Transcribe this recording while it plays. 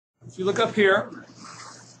if you look up here,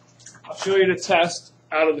 I'll show you the test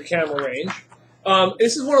out of the camera range.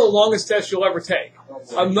 This is one of the longest tests you'll ever take.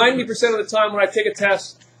 90% of the time when I take a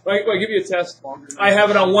test, when I give you a test, I have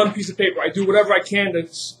it on one piece of paper. I do whatever I can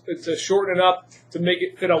to shorten it up to make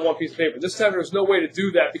it fit on one piece of paper. This time there's no way to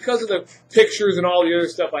do that because of the pictures and all the other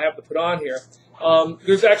stuff I have to put on here.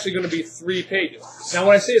 There's actually going to be 3 pages. Now,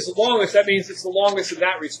 when I say it's the longest, that means it's the longest in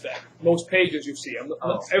that respect. Most pages you see.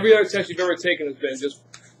 Every other test you've ever taken has been just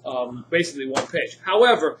basically 1 page.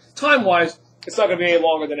 However, time-wise, it's not going to be any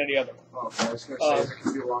longer than any other one. Okay, I was going to say it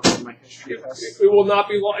could be longer than my history test. It will not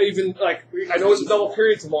be long, even like I know it's a double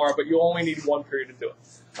period tomorrow, but you only need 1 period to do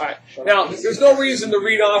it. All right. Now, there's no reason to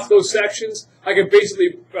read off those sections. I can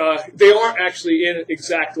basically they aren't actually in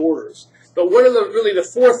exact orders. But what are really the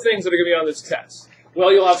 4 things that are going to be on this test?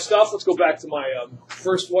 Well, you'll have stuff. Let's go back to my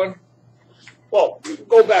first one. Well,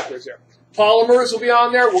 go backwards there. Polymers will be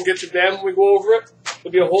on there. We'll get to them when we go over it.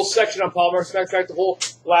 There'll be a whole section on polymers. In fact, the whole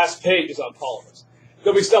last page is on polymers.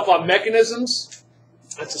 There'll be stuff on mechanisms.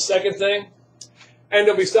 That's the second thing. And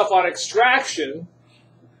there'll be stuff on extraction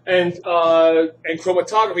and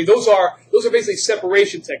chromatography. Those are basically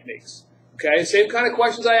separation techniques. Okay, same kind of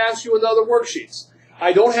questions I asked you in the other worksheets.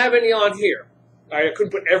 I don't have any on here. I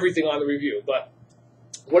couldn't put everything on the review, but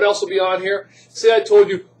what else will be on here? Say I told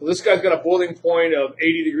you, well, this guy's got a boiling point of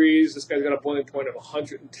 80 degrees. This guy's got a boiling point of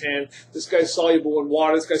 110. This guy's soluble in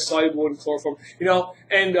water. This guy's soluble in chloroform. You know,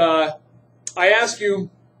 and I ask you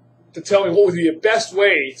to tell me what would be the best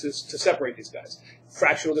way to separate these guys.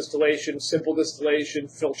 Fractional distillation, simple distillation,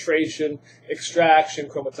 filtration, extraction,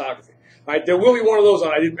 chromatography. All right, there will be one of those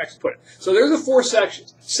on. I didn't actually put it. So there's the 4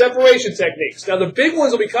 sections. Separation techniques. Now, the big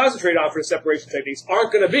ones that we concentrate on for the separation techniques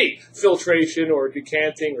aren't going to be filtration or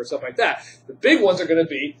decanting or stuff like that. The big ones are going to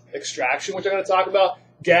be extraction, which I'm going to talk about,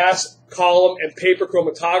 gas, column, and paper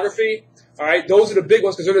chromatography. All right, those are the big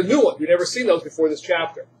ones because they're the new ones. We've never seen those before this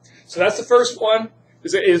chapter. So that's the first one,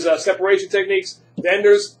 is separation techniques. Then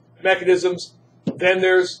there's mechanisms. Then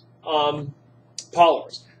there's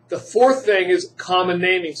polymers. The 4th thing is common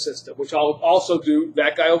naming system, which I'll also do,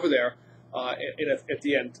 that guy over there, at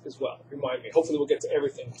the end as well. Remind me. Hopefully we'll get to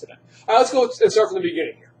everything today. All right, let's go and start from the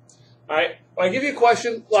beginning here. All right, when I give you a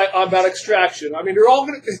question like about extraction, I mean, they're all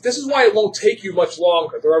going to, this is why it won't take you much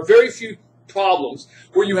longer. There are very few problems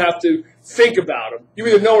where you have to think about them. You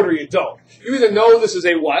either know it or you don't. You either know this is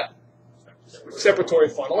a what?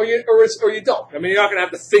 Separatory funnel, or you don't. I mean, you're not going to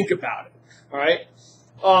have to think about it. All right?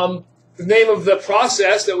 The name of the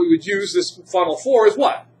process that we would use this funnel for is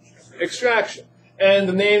what? Extraction. And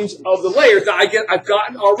the names of the layers. Now, I've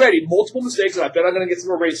gotten already multiple mistakes, and I bet I'm going to get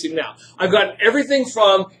some erasing now. I've gotten everything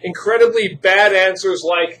from incredibly bad answers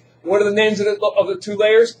like, what are the names of the 2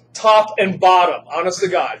 layers? Top and bottom. Honest to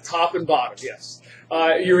God. Top and bottom, yes.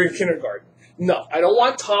 You're in kindergarten. No, I don't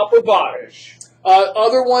want top or bottom.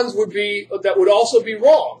 Other ones that would also be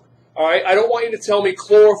wrong. All right? I don't want you to tell me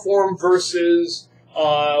chloroform versus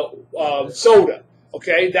soda.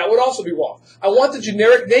 Okay, that would also be wrong. I want the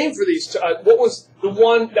generic name for these. What was the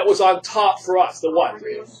one that was on top for us? The what?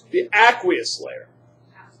 The aqueous layer.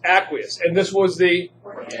 Aqueous. And this was the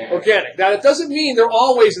organic. Now, it doesn't mean they're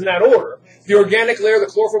always in that order. The organic layer, the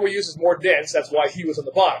chloroform we use, is more dense. That's why he was on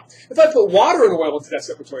the bottom. If I put water and oil into that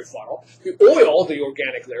separatory funnel, the oil, the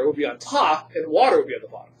organic layer, would be on top, and water would be on the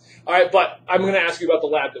bottom. All right, but I'm going to ask you about the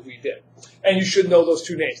lab that we did. And you should know those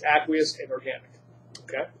 2 names, aqueous and organic.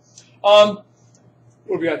 Okay? What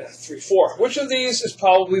do we got? 3, 4. Which of these is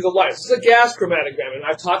probably the lightest? This is a gas chromatogram, and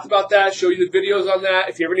I've talked about that, show you the videos on that.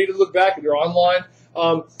 If you ever need to look back, if you're online.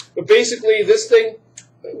 But basically, this thing,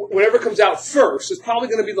 whatever comes out first, is probably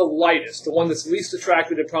going to be the lightest, the one that's least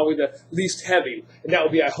attractive and probably the least heavy. And that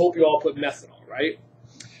would be, I hope you all put methanol, right?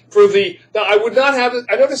 Now, I would not have it.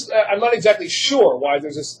 I noticed, I'm not exactly sure why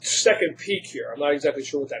there's this second peak here. I'm not exactly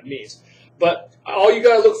sure what that means. But all you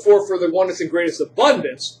got to look for the one that's in greatest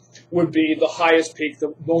abundance would be the highest peak,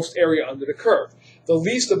 the most area under the curve. The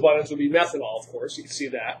least abundance would be methanol, of course. You can see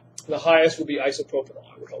that. The highest would be isopropanol.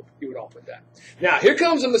 I would hope you would all put that. Now, here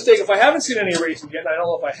comes a mistake. If I haven't seen any erasing yet, and I don't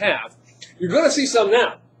know if I have, you're going to see some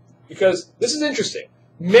now. Because this is interesting.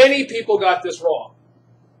 Many people got this wrong.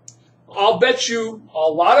 I'll bet you a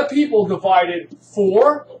lot of people divided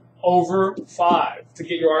 4 over 5 to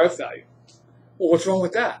get your RF value. Well, what's wrong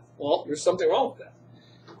with that? Well, there's something wrong with that.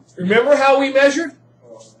 Remember how we measured?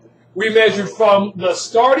 We measured from the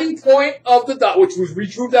starting point of the dot, which was we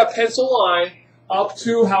drew that pencil line, up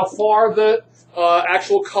to how far the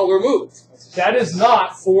actual color moved. That is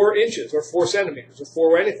not 4 inches or 4 centimeters or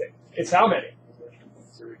 4 or anything. It's how many?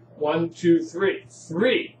 1, 2, 3.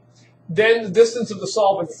 3. Then the distance of the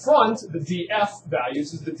solvent front, the DF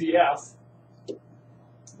values, is the DF.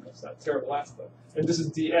 That's not a terrible aspect. And this is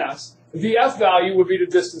ds. The df value would be the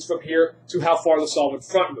distance from here to how far the solvent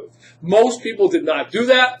front moved. Most people did not do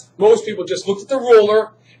that. Most people just looked at the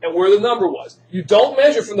ruler and where the number was. You don't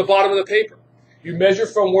measure from the bottom of the paper. You measure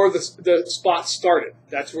from where the spot started.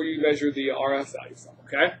 That's where you measure the RF value from,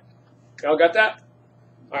 okay? Y'all got that?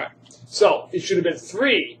 All right. So it should have been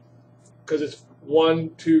 3, because it's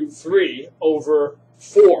 1, 2, 3 over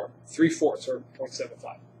 4, 3/4, or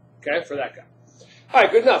 0.75, okay, for that guy. All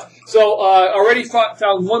right, good enough. So already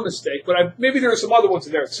found one mistake, but maybe there are some other ones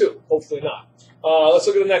in there too. Hopefully not. Let's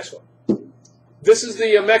look at the next one. This is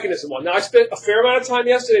the mechanism one. Now, I spent a fair amount of time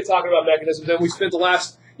yesterday talking about mechanisms, and we spent the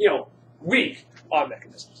last week on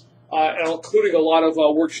mechanisms, and including a lot of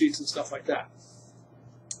worksheets and stuff like that.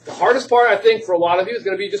 The hardest part, I think, for a lot of you is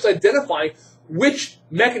going to be just identifying which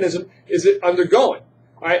mechanism is it undergoing.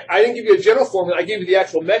 All right? I didn't give you a general formula. I gave you the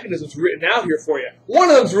actual mechanisms written out here for you. One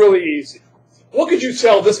of them's really easy. What could you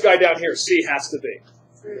tell this guy down here, C, has to be?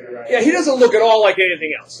 Yeah, he doesn't look at all like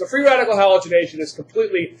anything else. The free radical halogenation is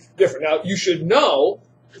completely different. Now, you should know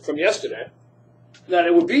from yesterday that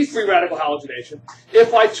it would be free radical halogenation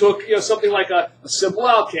if I took something like a simple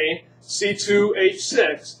alkane,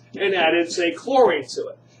 C2H6, and added, say, chlorine to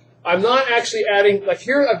it. I'm not actually adding, like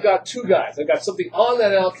here I've got two guys. I've got something on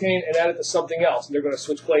that alkane and added to something else, and they're going to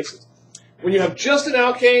switch places. When you have just an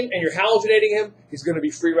alkane and you're halogenating him, he's going to be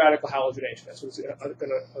free radical halogenation. That's what it's going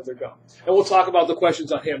to undergo. And we'll talk about the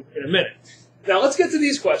questions on him in a minute. Now let's get to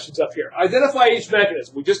these questions up here. Identify each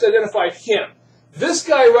mechanism. We just identified him. This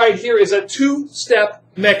guy right here is a two-step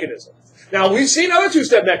mechanism. Now we've seen other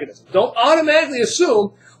two-step mechanisms. Don't automatically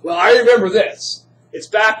assume, well, I remember this. It's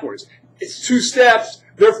backwards. It's 2 steps,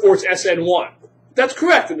 therefore it's SN1. That's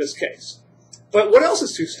correct in this case. But what else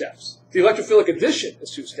is 2 steps? The electrophilic addition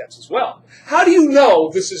is 2 steps as well. How do you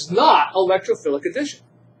know this is not electrophilic addition?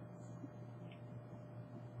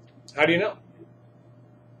 How do you know?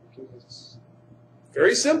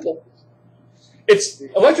 Very simple. It's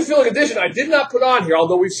electrophilic addition I did not put on here,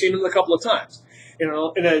 although we've seen it a couple of times.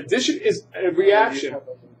 An addition is a reaction.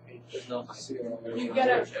 You get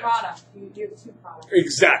a product. You do 2 products.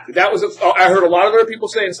 Exactly. That was. I heard a lot of other people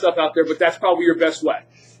saying stuff out there, but that's probably your best way.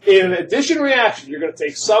 In an addition reaction, you're going to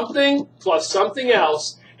take something plus something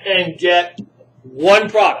else and get 1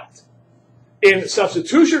 product. In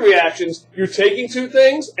substitution reactions, you're taking 2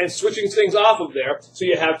 things and switching things off of there, so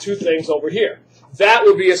you have 2 things over here. That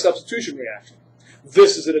would be a substitution reaction.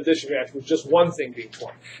 This is an addition reaction with just 1 thing being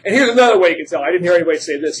formed. And here's another way you can tell. I didn't hear anybody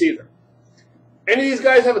say this either. Any of these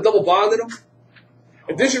guys have a double bond in them?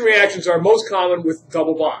 Addition reactions are most common with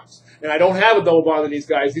double bonds. And I don't have a double bond in these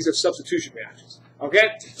guys. These are substitution reactions.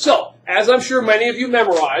 Okay? So, as I'm sure many of you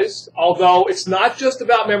memorized, although it's not just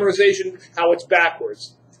about memorization, how it's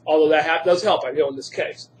backwards, although that does help, I know in this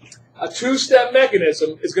case. A 2-step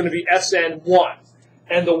mechanism is going to be SN1.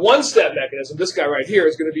 And the 1-step mechanism, this guy right here,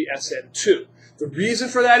 is going to be SN2. The reason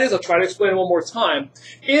for that is, I'll try to explain it one more time,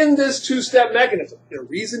 in this 2-step mechanism, the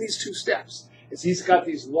reason he's 2 steps is he's got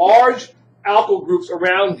these large alkyl groups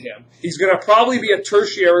around him. He's going to probably be a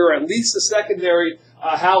tertiary or at least a secondary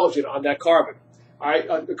halogen on that carbon. All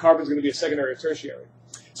right, the carbon is going to be a secondary or tertiary.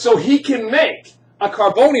 So he can make a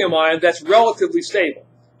carbonium ion that's relatively stable.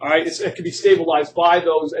 All right, it can be stabilized by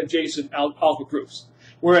those adjacent alkyl groups.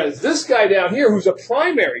 Whereas this guy down here, who's a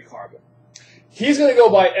primary carbon, he's going to go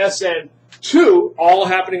by SN2, all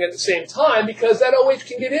happening at the same time, because that OH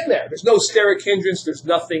can get in there. There's no steric hindrance. There's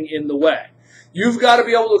nothing in the way. You've got to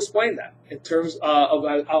be able to explain that in terms of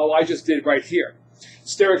how I just did right here.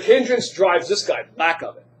 Steric hindrance drives this guy, the back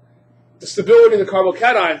of it. The stability in the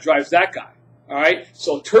carbocation drives that guy. All right?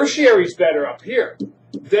 So tertiary is better up here.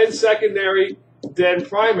 Then secondary, then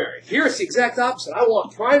primary. Here it's the exact opposite. I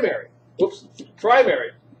want primary. Whoops.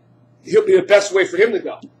 Primary. He'll be the best way for him to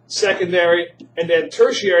go. Secondary, and then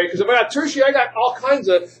tertiary. Because if I got tertiary, I got all kinds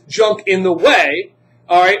of junk in the way,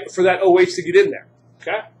 all right, for that OH to get in there.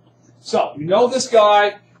 Okay? So, you know this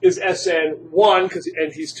guy is SN1,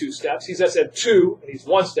 and he's 2 steps. He's SN2, and he's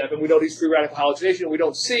 1 step. And we know he's free radical halogenation. And we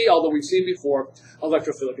don't see, although we've seen before,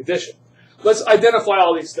 electrophilic addition. Let's identify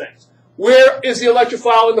all these things. Where is the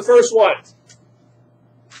electrophile in the first one?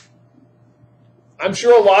 I'm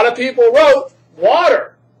sure a lot of people wrote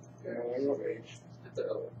water.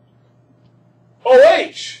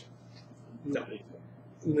 OH. No.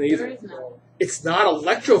 Neither. It's not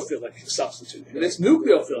electrophilic substitution. It's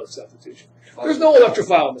nucleophilic substitution. There's no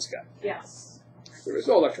electrophile in this guy. Yes. There is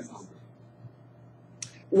no electrophile.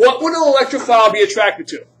 What would an electrophile be attracted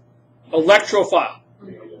to? Electrophile.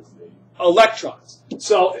 Electrons.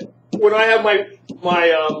 So when I have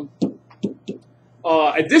my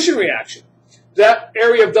addition reaction, that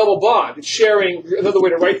area of double bond, it's sharing, another way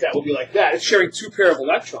to write that would be like that, it's sharing two pair of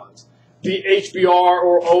electrons. The HBr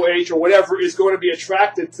or OH or whatever is going to be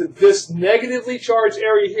attracted to this negatively charged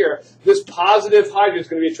area here. This positive hydrogen is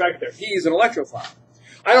going to be attracted there. He's an electrophile.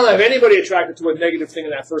 I don't have anybody attracted to a negative thing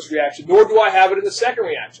in that first reaction, nor do I have it in the second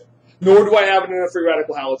reaction, nor do I have it in a free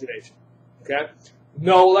radical halogenation. Okay?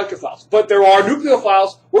 No electrophiles. But there are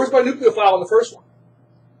nucleophiles. Where's my nucleophile in the first one?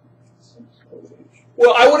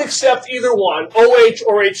 Well, I would accept either one, OH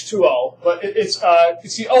or H2O, but it's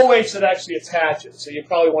the OH that actually attaches, so you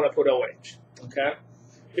probably want to put OH, okay?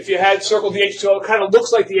 If you had circled the H2O, it kind of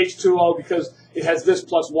looks like the H2O because it has this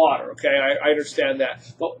plus water, okay? I understand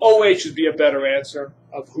that. But OH would be a better answer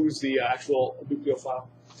of who's the actual nucleophile.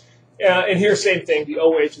 And here, same thing, the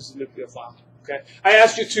OH is the nucleophile, okay? I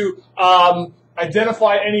asked you to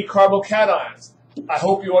identify any carbocations. I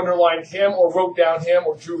hope you underlined him or wrote down him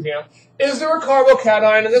or drew him. Is there a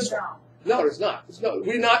carbocation in this one? No, there's not.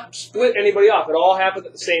 We did not split anybody off. It all happened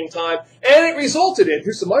at the same time, and it resulted in.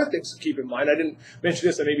 Here's some other things to keep in mind. I didn't mention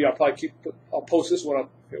this, and maybe I'll post this one up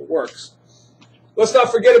if it works. Let's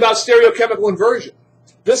not forget about stereochemical inversion.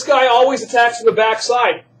 This guy always attacks from the back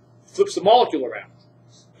side, flips the molecule around.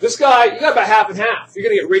 This guy, you got about half and half. You're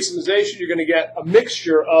going to get racemization. You're going to get a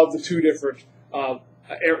mixture of the two different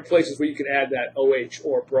places where you can add that OH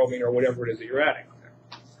or bromine or whatever it is that you're adding.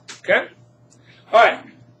 Okay? All right.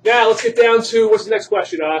 Now let's get down to, what's the next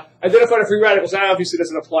question? Identify the free radicals. That obviously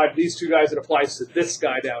doesn't apply to these two guys. It applies to this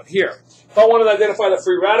guy down here. If I want to identify the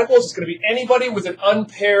free radicals, it's going to be anybody with an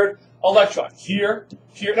unpaired electron. Here,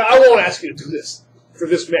 here. Now, I won't ask you to do this for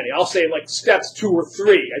this many. I'll say like steps 2 or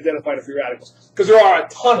 3, identify the free radicals. Because there are a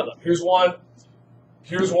ton of them. Here's one.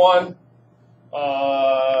 Here's one.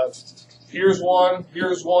 Here's one.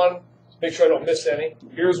 Here's one. Make sure I don't miss any.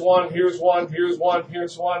 Here's one. Here's one. Here's one.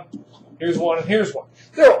 Here's one. Here's one. And here's one.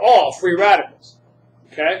 They're all free radicals.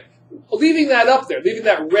 Okay? Leaving that up there, leaving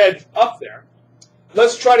that red up there,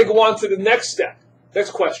 let's try to go on to the next step.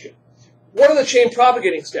 Next question. What are the chain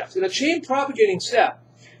propagating steps? In a chain propagating step,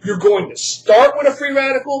 you're going to start with a free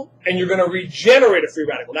radical, and you're going to regenerate a free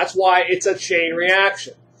radical. That's why it's a chain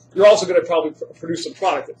reaction. You're also going to probably produce some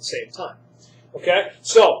product at the same time. Okay?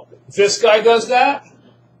 So, this guy does that.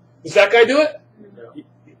 Does that guy do it?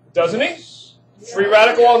 Doesn't he? Free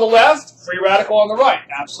radical on the left, free radical on the right.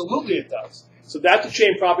 Absolutely it does. So that's a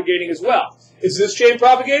chain propagating as well. Is this chain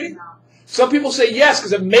propagating? Some people say yes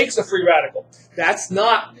because it makes a free radical. That's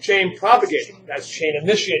not chain propagating. That's chain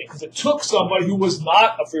initiating because it took somebody who was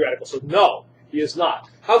not a free radical. So no, he is not.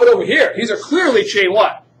 How about over here? These are clearly chain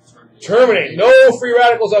what? Terminating. No free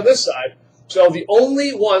radicals on this side. So the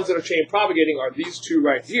only ones that are chain propagating are these two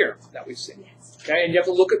right here that we see. Okay, and you have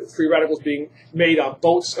to look at the free radicals being made on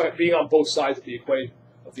both sides of the equation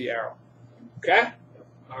of the arrow. Okay?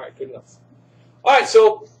 All right, good enough. All right,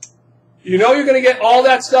 so you know you're going to get all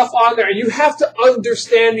that stuff on there, and you have to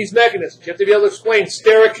understand these mechanisms. You have to be able to explain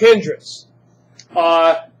steric hindrance,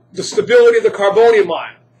 the stability of the carbonium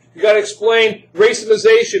ion. You got to explain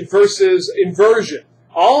racemization versus inversion.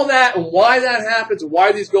 All that and why that happens and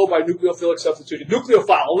why these go by nucleophilic substitution.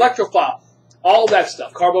 Nucleophile, electrophile, all that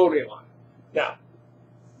stuff, carbonium ion. Now,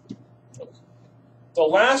 the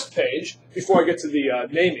last page, before I get to the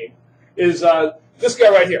naming, is this guy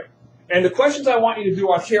right here. And the questions I want you to do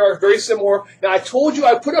on here are very similar. Now, I told you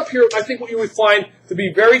I put up here, I think, what you would find to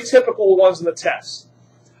be very typical ones in the test.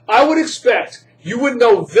 I would expect you would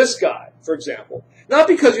know this guy, for example, not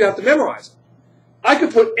because you have to memorize him. I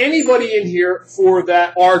could put anybody in here for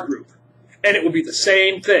that R group, and it would be the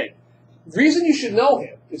same thing. The reason you should know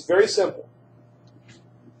him is very simple.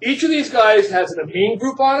 Each of these guys has an amine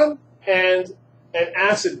group on him and an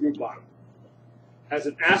acid group on him. Has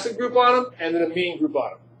an acid group on him and an amine group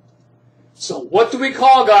on him. So what do we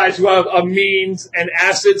call guys who have amines and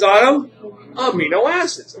acids on them? Amino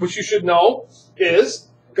acids, which you should know is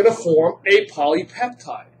going to form a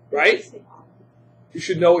polypeptide, right? You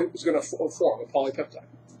should know it's going to form a polypeptide.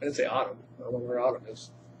 I didn't say atom. I don't know where atom is.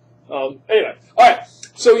 Anyway, all right.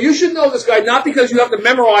 So you should know this guy not because you have to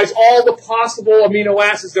memorize all the possible amino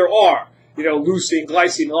acids there are. You know, leucine,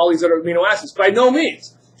 glycine, and all these other amino acids. By no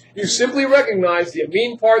means. You simply recognize the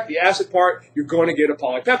amine part, the acid part, you're going to get a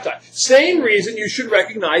polypeptide. Same reason you should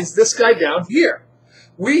recognize this guy down here.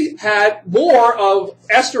 We had more of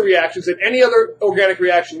ester reactions than any other organic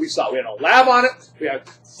reaction we saw. We had a lab on it. We had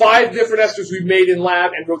 5 different esters we made in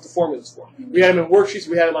lab and wrote the formulas for. We had them in worksheets.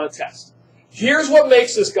 We had them on a test. Here's what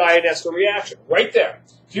makes this guy an ester reaction. Right there.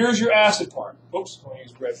 Here's your acid part. Oops, I'm going to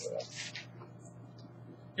use red for that.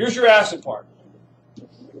 Here's your acid part.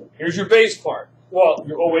 Here's your base part. Well,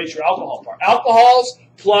 your OH, your alcohol part. Alcohols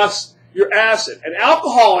plus your acid, an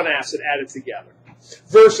alcohol and acid added together,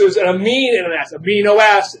 versus an amine and an acid, amino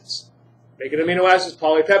acids. Making amino acids,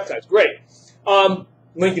 polypeptides, great.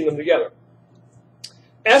 Linking them together.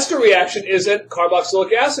 Ester reaction isn't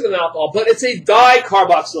carboxylic acid and alcohol, but it's a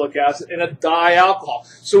dicarboxylic acid and a dialcohol.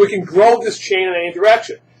 So we can grow this chain in any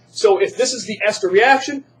direction. So if this is the ester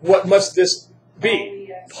reaction, what must this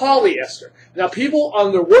be? Polyester. Now people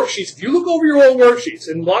on their worksheets, if you look over your old worksheets,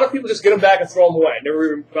 and a lot of people just get them back and throw them away, never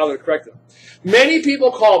even bother to correct them. Many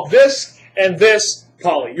people call this and this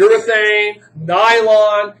polyurethane,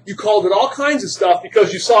 nylon. You called it all kinds of stuff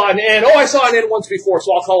because you saw an N. Oh, I saw an N once before,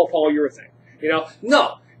 so I'll call it polyurethane. You know,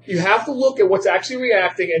 no. You have to look at what's actually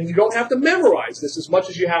reacting, and you don't have to memorize this as much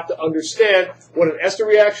as you have to understand what an ester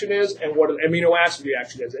reaction is and what an amino acid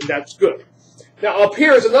reaction is, and that's good. Now, up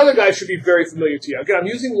here is another guy should be very familiar to you. Again, I'm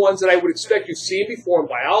using ones that I would expect you've seen before in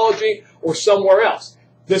biology or somewhere else.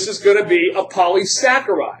 This is going to be a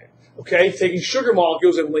polysaccharide, okay, taking sugar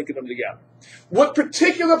molecules and linking them together. What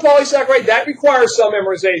particular polysaccharide? That requires some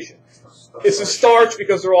memorization. It's a starch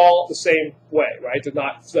because they're all the same way, right? They're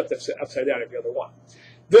not flipped upside down every other one.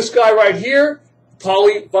 This guy right here,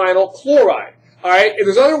 polyvinyl chloride. All right, and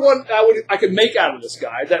there's another one I could make out of this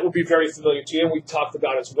guy that would be very familiar to you, and we talked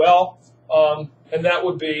about as well. And that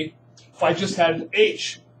would be if I just had an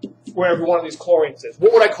H where every one of these chlorines is.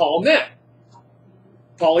 What would I call them then?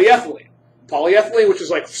 Polyethylene. Polyethylene, which is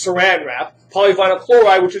like saran wrap. Polyvinyl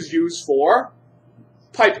chloride, which is used for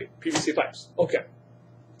piping, PVC pipes. Okay.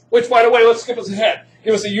 Which, by the way, let's skip us ahead.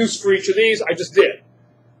 Give us a use for each of these. I just did.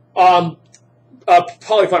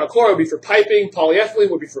 Polyvinyl chloride would be for piping. Polyethylene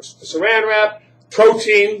would be for saran wrap.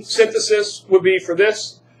 Protein synthesis would be for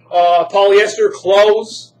this. Polyester,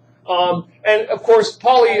 clothes. And, of course,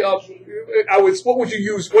 what would you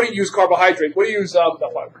use? What do you use carbohydrates? What do you use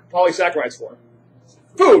polysaccharides for?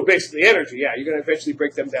 Food, basically, energy. Yeah, you're going to eventually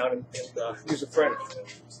break them down and use it for energy.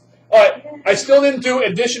 All right, I still didn't do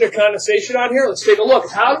addition or condensation on here. Let's take a look.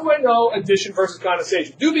 How do I know addition versus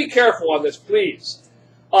condensation? Do be careful on this, please.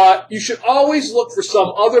 You should always look for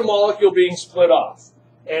some other molecule being split off.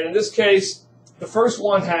 And in this case, the first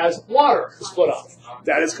one has water to split off.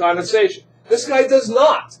 That is condensation. This guy does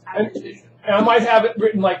not. And I might have it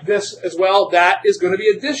written like this as well. That is going to be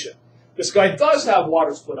addition. This guy does have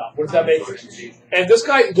water split off. What does that make it? And this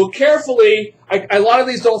guy, look carefully. A lot of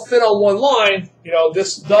these don't fit on one line. You know,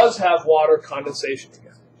 this does have water condensation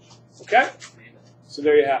again. Okay? So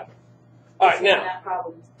there you have it. All right,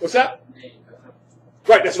 now. What's that?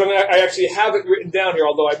 Right, that's what I actually have it written down here,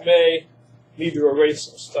 although I may need to erase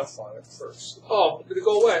some stuff on it first. Oh, did it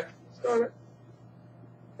go away? Darn it.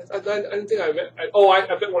 I didn't think I meant.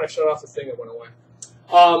 I bet when I shut off the thing, it went away.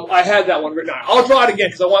 I had that one written down. I'll draw it again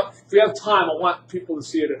because if we have time, I want people to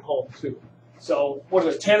see it at home too. So, what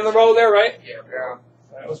is it, 10 in a row there, right? Yeah. All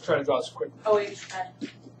right, let's try to draw this quickly. Oh, wait.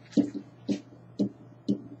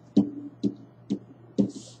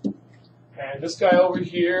 And this guy over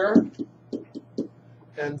here.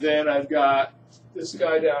 And then I've got this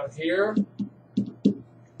guy down here.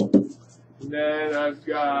 And then I've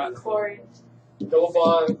got chlorine. Double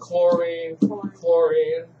bond, chlorine.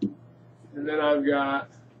 And then I've got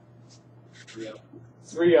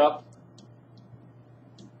 3 up.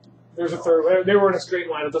 There's a third. They were in a straight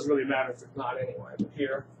line. It doesn't really matter if it's not anyway. But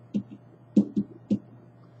here.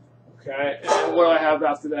 Okay. And what do I have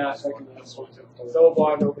after that? Double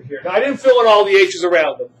bond over here. Now, I didn't fill in all the H's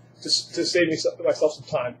around them to save myself some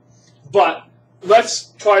time. But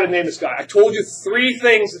let's try to name this guy. I told you 3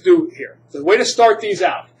 things to do here. The way to start these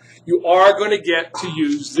out. You are going to get to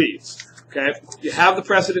use these. Okay? You have the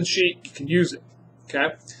precedence sheet. You can use it.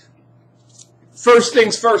 Okay? First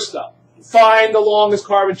things first, though. Find the longest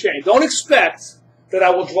carbon chain. Don't expect that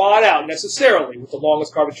I will draw it out necessarily with the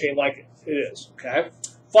longest carbon chain like it is. Okay?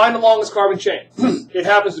 Find the longest carbon chain. It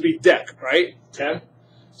happens to be dec, right? Okay?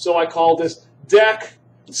 So I call this dec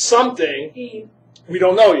something. We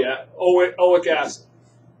don't know yet. Oic acid.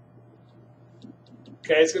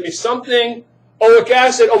 Okay? It's going to be something. Oic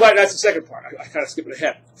acid, oh, right, that's the second part. I kind of skipped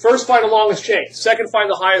ahead. First, find the longest chain. Second, find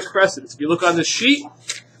the highest precedence. If you look on this sheet,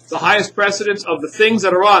 the highest precedence of the things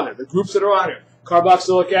that are on there, the groups that are on here.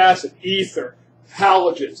 Carboxylic acid, ether,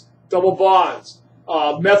 halogens, double bonds,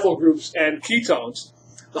 methyl groups, and ketones.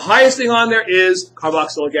 The highest thing on there is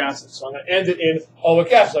carboxylic acid. So I'm going to end it in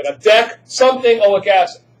oic acid, like a dec something oic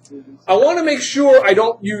acid. I want to make sure I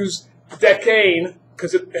don't use decane,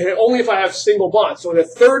 because only if I have single bonds. So the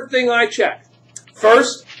third thing I check.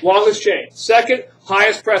 First, longest chain. Second,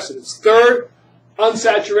 highest precedence. Third,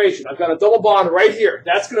 unsaturation. I've got a double bond right here.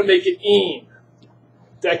 That's going to make it ene,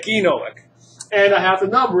 decenoic. And I have to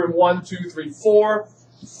number in 1, 2, 3, 4,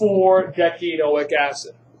 4 decenoic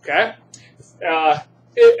acid. Okay.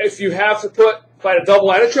 If you have to put, if I had a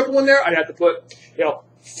double and a triple in there, I'd have to put,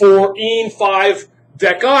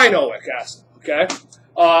 4-ene-5-decinoic acid. Okay.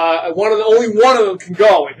 Only one of them can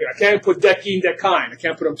go in here. I can't put decene, decine. I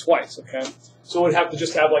can't put them twice. Okay. So we'd have to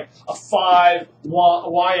just have like a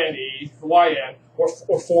 5-YNE, YN, or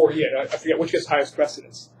 4-EN. I forget which gets highest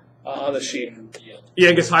precedence on the sheet.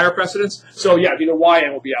 EN gets higher precedence. So yeah, the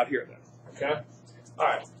YN will be out here then. Okay. All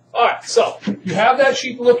right. All right. So you have that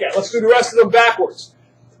sheet to look at. Let's do the rest of them backwards.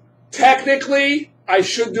 Technically, I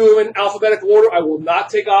should do them in alphabetical order. I will not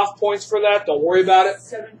take off points for that. Don't worry about it.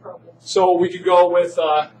 7 purple. So we could go with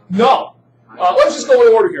no. Let's just go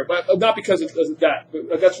in order here, but not because of that.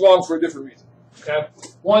 That's wrong for a different reason. Okay.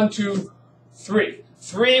 1, 2, 3.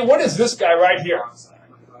 3. What is this guy right here?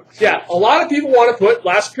 Yeah, a lot of people want to put,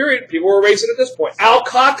 last period, people were erasing at this point,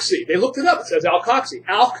 alkoxy. They looked it up. It says alkoxy.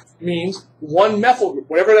 Alk means one methyl group,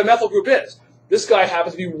 whatever that methyl group is. This guy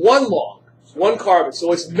happens to be one long, one carbon,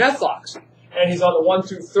 so it's methoxy. And he's on the 1,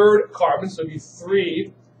 2, 3rd carbon, so it'd be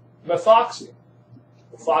 3-methoxy.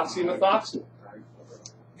 Methoxy.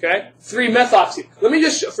 Okay? 3-methoxy. Let me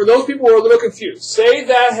just, for those people who are a little confused, say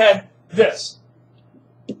that had this.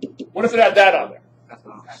 What if it had that on there?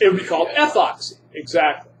 It would be called ethoxy.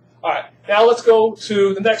 Exactly. All right. Now let's go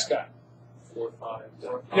to the next guy. 4,5.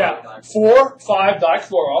 Yeah.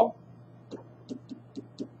 4,5-dichloro.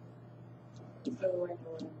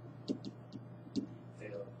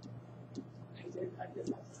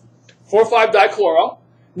 4,5-dichloro.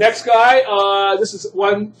 Next guy. This is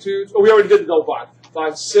 1, 2. Oh, we already did the double bond.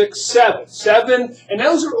 5, 6, 7. 7. And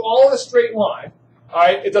those are all in a straight line. All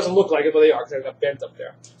right. It doesn't look like it, but they are because they got bent up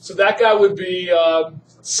there. So that guy would be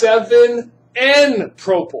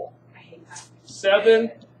 7N-propyl.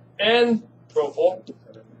 7N-propyl.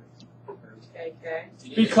 Okay.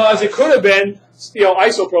 Because it could have been,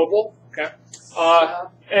 isopropyl. Okay.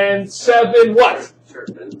 And 7 what?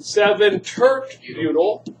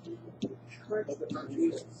 7-tert-butyl.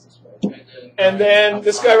 And then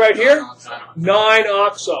this guy right here,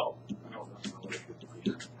 9-oxo.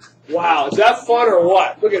 Wow, is that fun or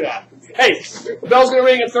what? Look at that. Hey, the bell's going to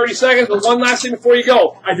ring in 30 seconds, but one last thing before you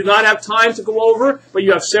go. I did not have time to go over, but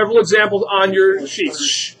you have several examples on your sheets.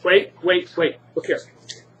 Shh, wait. Look here.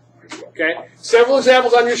 Okay? Several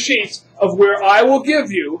examples on your sheets of where I will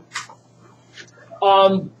give you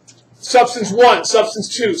substance 1, substance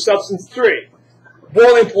 2, substance 3,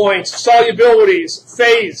 boiling points, solubilities,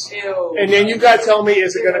 phase, and then you got to tell me,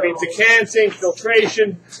 is it going to be decanting,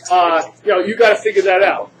 filtration? You got to figure that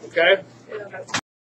out. Okay?